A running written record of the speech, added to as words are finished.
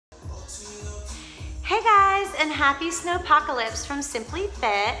and happy snowpocalypse from Simply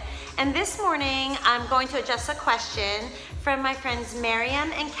Fit. And this morning I'm going to address a question from my friends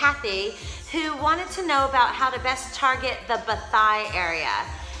Miriam and Kathy, who wanted to know about how to best target the BUTTHIGH area.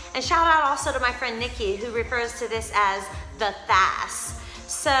 And shout out also to my friend Nikki, who refers to this as the THAS.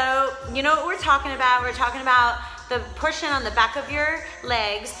 So you know what we're talking about? We're talking about the portion on the back of your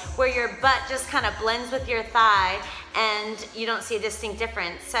legs where your butt just kind of blends with your thigh and you don't see a distinct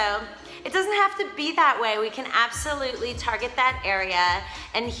difference. So it doesn't have to be that way. We can absolutely target that area.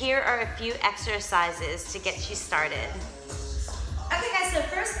 And here are a few exercises to get you started. Okay guys, so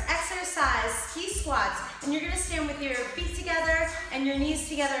first exercise, ski squats. And you're gonna stand with your feet together and your knees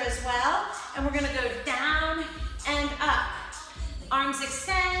together as well. And we're gonna go down and up. Arms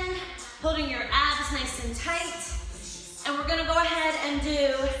extend, holding your abs nice and tight. And we're gonna go ahead and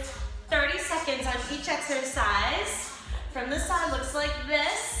do 30 seconds on each exercise. From the side, looks like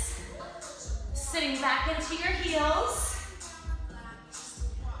this. Sitting back into your heels.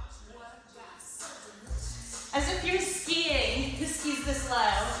 As if you're skiing. Who skis this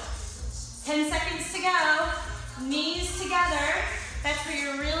low? 10 seconds to go. Knees together. That's where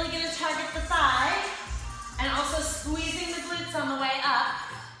you're really gonna target the thigh. And also squeezing the glutes on the way up.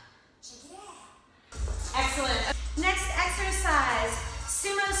 Excellent. Next exercise,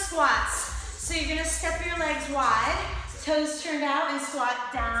 sumo squats. So you're gonna step your legs wide, toes turned out and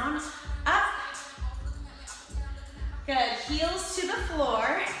squat down, up. Good, heels to the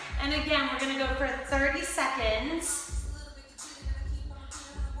floor. And again, we're gonna go for 30 seconds.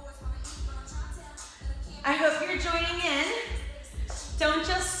 I hope you're joining in. Don't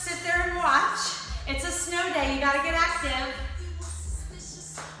just sit there and watch. It's a snow day, you gotta get active.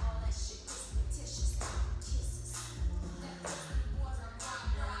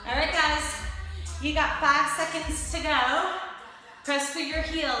 All right guys, you got 5 seconds to go. Press through your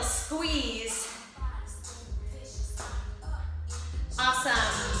heels, squeeze. Awesome.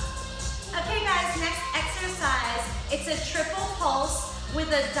 Okay guys, next exercise. It's a triple pulse with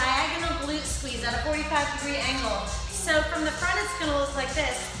a diagonal glute squeeze at a 45-degree angle. So from the front, it's gonna look like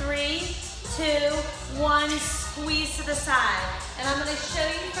this. 3, 2, 1, squeeze to the side. And I'm gonna show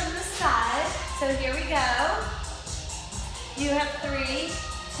you from the side. So here we go. You have 3,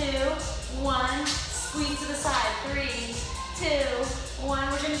 2, 1, squeeze to the side. 3, 2,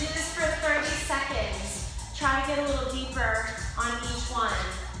 1. We're gonna do this for 30 seconds. Try to get a little deeper on each one.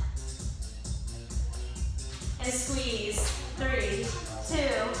 And squeeze. 3, 2,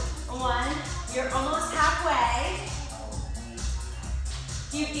 1. You're almost halfway.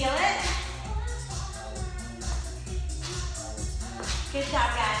 Do you feel it? Good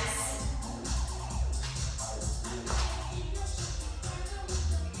job, guys.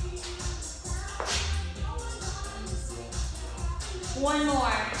 One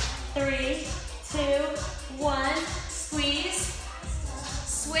more. 3, 2, 1. Squeeze.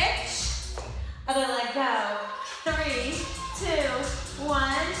 Switch. Other leg go. 3, 2,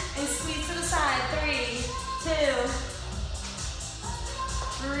 1. And squeeze to the side. 3, 2.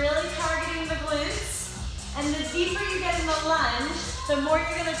 Really targeting the glutes. And the deeper you get in the lunge, the more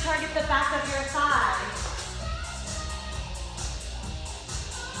you're going to target the back of your thigh.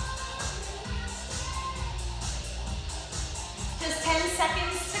 Just 10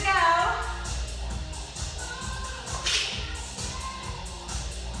 seconds to go.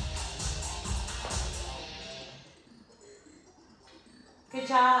 Good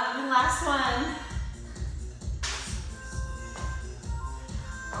job. And last one.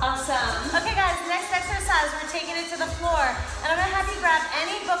 Awesome. Okay guys, next exercise, we're taking it to the floor. And I'm gonna have you grab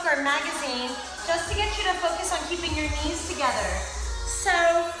any book or magazine just to get you to focus on keeping your knees together. So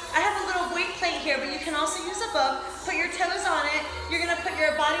I have a little weight plate here, but you can also use a book. Put your toes on it. You're gonna put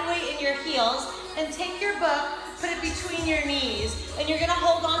your body weight in your heels and take your book, put it between your knees. And you're gonna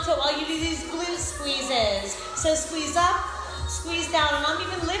hold on to it while you do these glute squeezes. So squeeze up, squeeze down, and I'm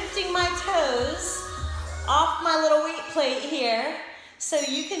even lifting my toes off my little weight plate here. So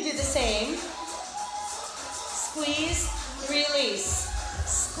you can do the same. Squeeze, release.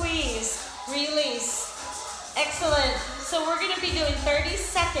 Squeeze, release. Excellent. So we're gonna be doing 30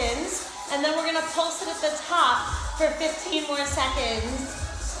 seconds, and then we're gonna pulse it at the top for 15 more seconds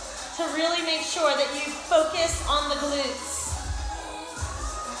to really make sure that you focus on the glutes.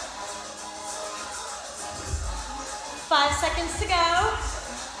 5 seconds to go.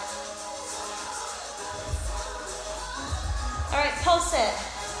 All right, pulse it,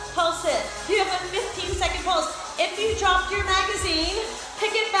 pulse it. You have a 15-second pulse. If you dropped your magazine,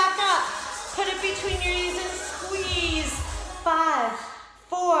 pick it back up. Put it between your knees and squeeze. 5,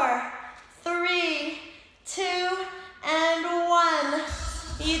 4, 3, 2, and 1.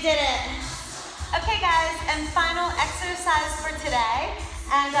 You did it. Okay guys, and final exercise for today.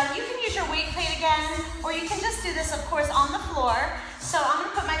 And you can use your weight plate again, or you can just do this, of course, on the floor. So I'm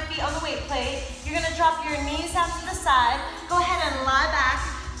gonna put my feet on the weight plate. You're gonna drop your knees out to the side. Go ahead and lie back,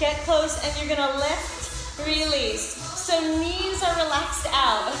 get close, and you're gonna lift, release. So knees are relaxed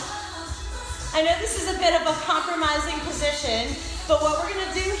out. I know this is a bit of a compromising position, but what we're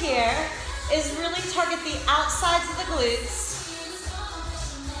gonna do here is really target the outsides of the glutes.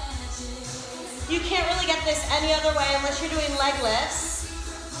 You can't really get this any other way unless you're doing leg lifts.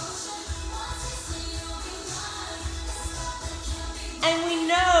 And we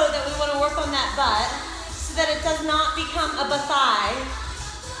know that we want to work on that butt so that it does not become a BUTTHIGH.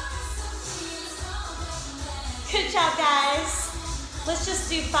 Good job, guys. Let's just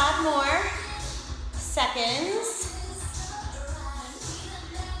do 5 more seconds.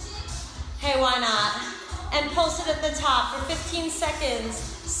 Hey, why not? And pulse it at the top for 15 seconds.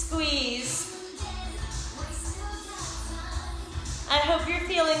 Squeeze. I hope you're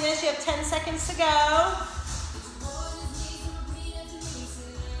feeling this. You have 10 seconds to go.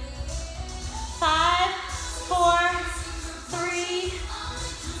 5, 4, 3,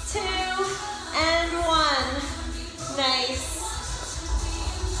 2, and 1. Nice.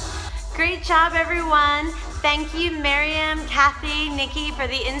 Great job, everyone. Thank you, Miriam, Kathy, Nikki, for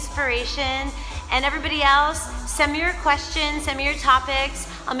the inspiration. And everybody else, send me your questions, send me your topics.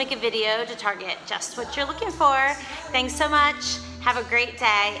 I'll make a video to target just what you're looking for. Thanks so much. Have a great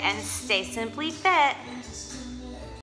day and stay simply fit.